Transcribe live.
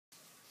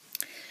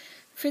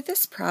For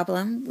this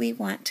problem, we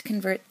want to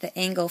convert the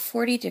angle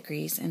 40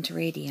 degrees into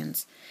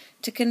radians.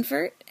 To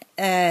convert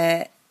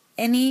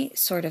any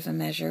sort of a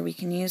measure, we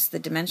can use the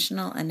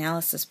dimensional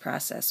analysis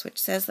process,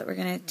 which says that we're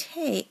going to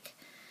take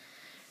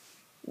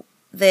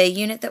the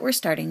unit that we're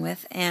starting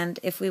with, and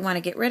if we want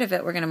to get rid of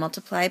it, we're going to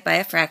multiply by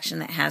a fraction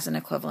that has an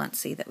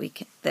equivalency that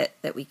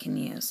we can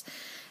use.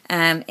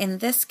 In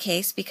this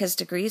case, because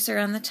degrees are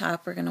on the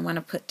top, we're going to want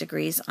to put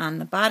degrees on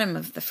the bottom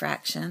of the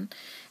fraction,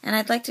 and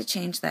I'd like to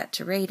change that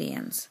to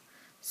radians.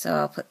 So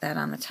I'll put that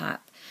on the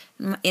top.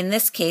 In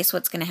this case,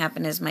 what's going to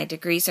happen is my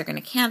degrees are going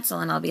to cancel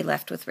and I'll be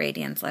left with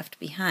radians left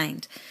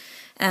behind.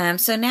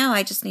 So now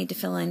I just need to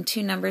fill in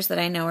two numbers that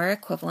I know are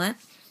equivalent.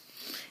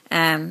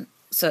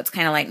 So it's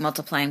kind of like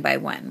multiplying by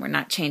 1. We're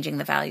not changing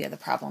the value of the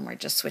problem, we're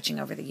just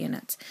switching over the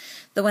units.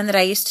 The one that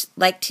I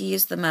like to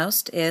use the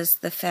most is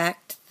the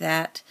fact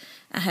that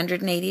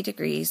 180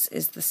 degrees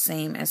is the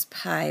same as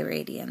pi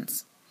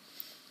radians.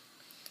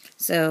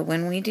 So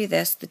when we do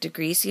this, the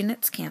degrees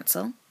units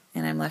cancel,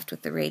 and I'm left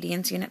with the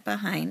radians unit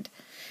behind.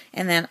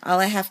 And then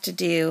all I have to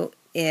do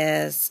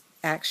is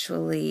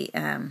actually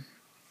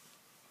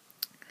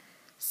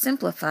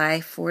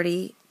simplify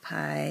 40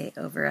 pi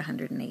over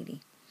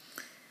 180.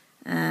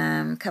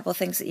 A couple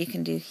things that you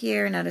can do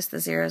here. Notice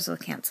the zeros will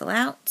cancel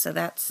out, so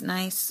that's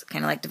nice.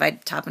 Kind of like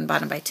divide top and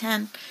bottom by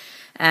 10.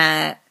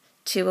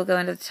 2 will go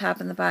into the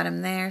top and the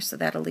bottom there, so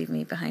that'll leave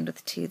me behind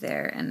with 2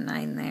 there and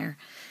 9 there.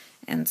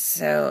 And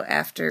so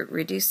after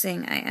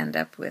reducing, I end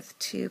up with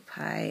 2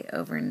 pi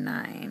over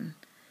 9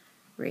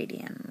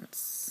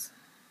 radians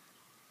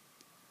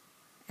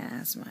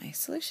as my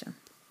solution.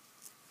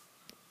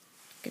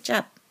 Good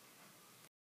job.